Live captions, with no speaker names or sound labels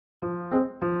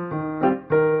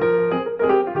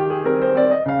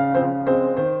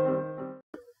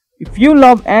you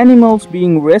love animals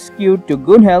being rescued to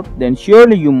good health, then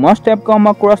surely you must have come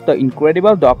across the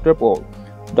incredible Dr. Pol.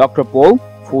 Dr. Pol,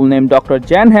 full name Dr.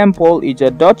 Ham Pol, is a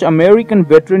Dutch-American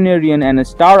veterinarian and a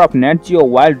star of Nat Geo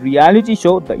Wild reality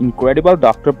show The Incredible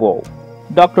Dr. Pol.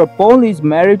 Dr. Pol is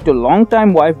married to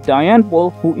longtime wife Diane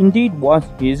Pol, who indeed was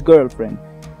his girlfriend.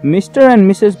 Mr. and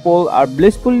Mrs. Pol are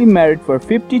blissfully married for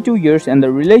 52 years and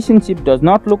the relationship does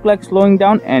not look like slowing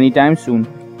down anytime soon.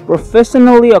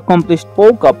 Professionally accomplished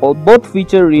Pol couple, both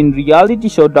featured in reality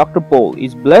show Dr. Pol,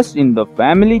 is blessed in the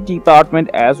family department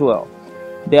as well.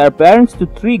 They are parents to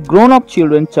 3 grown-up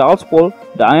children, Charles Pol,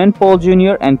 Diane Pol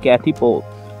Jr. and Kathy Pol.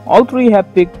 All 3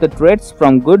 have picked the traits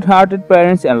from good-hearted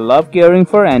parents and love caring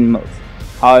for animals.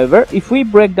 However, if we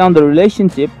break down the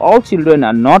relationship, all children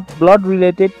are not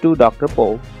blood-related to Dr.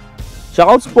 Pol.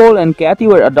 Charles Pol and Kathy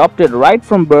were adopted right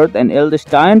from birth and eldest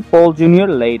Diane Pol Jr.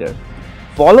 later.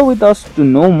 Follow with us to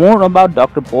know more about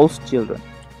Dr. Pol's children.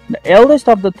 The eldest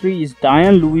of the 3 is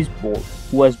Diane Louise Pol,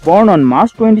 who was born on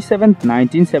March 27,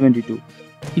 1972.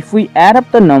 If we add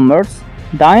up the numbers,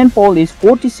 Diane Pol is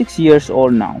 46 years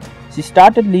old now. She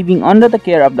started living under the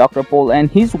care of Dr. Pol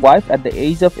and his wife at the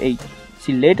age of 8.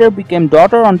 She later became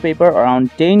daughter on paper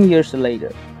around 10 years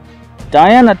later.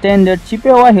 Diane attended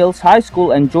Chippewa Hills High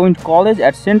School and joined college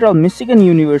at Central Michigan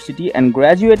University and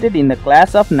graduated in the class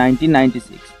of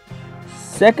 1996.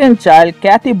 Second child,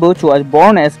 Kathy Butch, was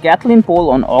born as Kathleen Pol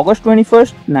on August 21,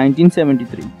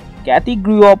 1973. Kathy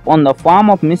grew up on the farm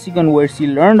of Michigan where she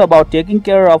learned about taking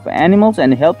care of animals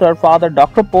and helped her father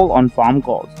Dr. Pol on farm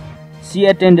calls. She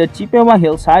attended Chippewa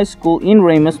Hills High School in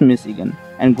Ramus, Michigan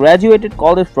and graduated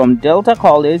college from Delta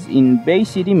College in Bay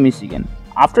City, Michigan.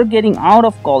 After getting out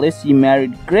of college, she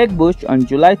married Greg Butch on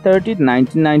July 30,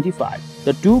 1995.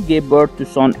 The two gave birth to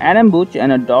son Adam Butch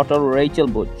and a daughter Rachel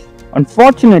Butch.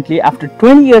 Unfortunately, after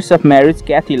 20 years of marriage,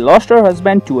 Kathy lost her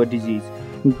husband to a disease.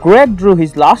 Greg drew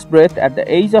his last breath at the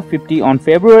age of 50 on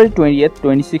February 20,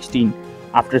 2016,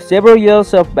 after several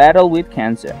years of battle with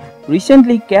cancer.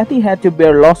 Recently, Kathy had to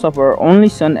bear loss of her only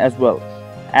son as well.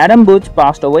 Adam Butch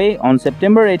passed away on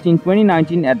September 18,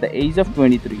 2019 at the age of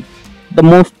 23. The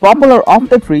most popular of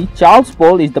the 3, Charles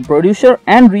Pol, is the producer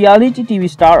and reality TV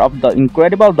star of The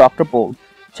Incredible Dr. Pol.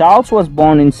 Charles was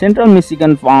born in central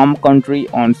Michigan farm country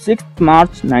on 6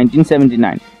 March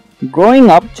 1979. Growing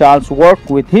up, Charles worked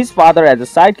with his father as a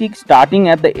sidekick starting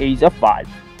at the age of 5.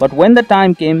 But when the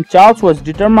time came, Charles was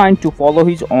determined to follow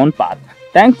his own path.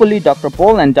 Thankfully, Dr.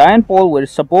 Pol and Diane Pol were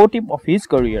supportive of his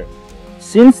career.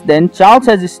 Since then, Charles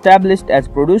has established as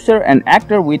producer and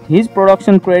actor with his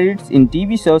production credits in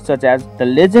TV shows such as The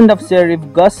Legend of Sheriff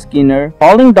Gus Skinner,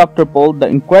 Calling Dr. Pol, The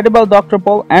Incredible Dr.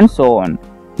 Pol, and so on.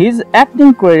 His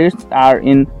acting credits are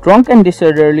in Drunk and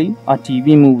Disorderly, a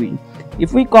TV movie.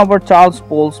 If we cover Charles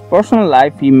Pol's personal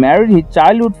life, he married his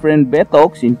childhood friend Beth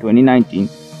Oaks in 2019.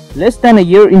 Less than a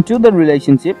year into the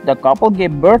relationship, the couple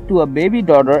gave birth to a baby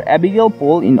daughter, Abigail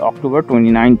Pol, in October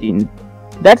 2019.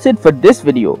 That's it for this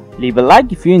video. Leave a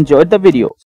like if you enjoyed the video.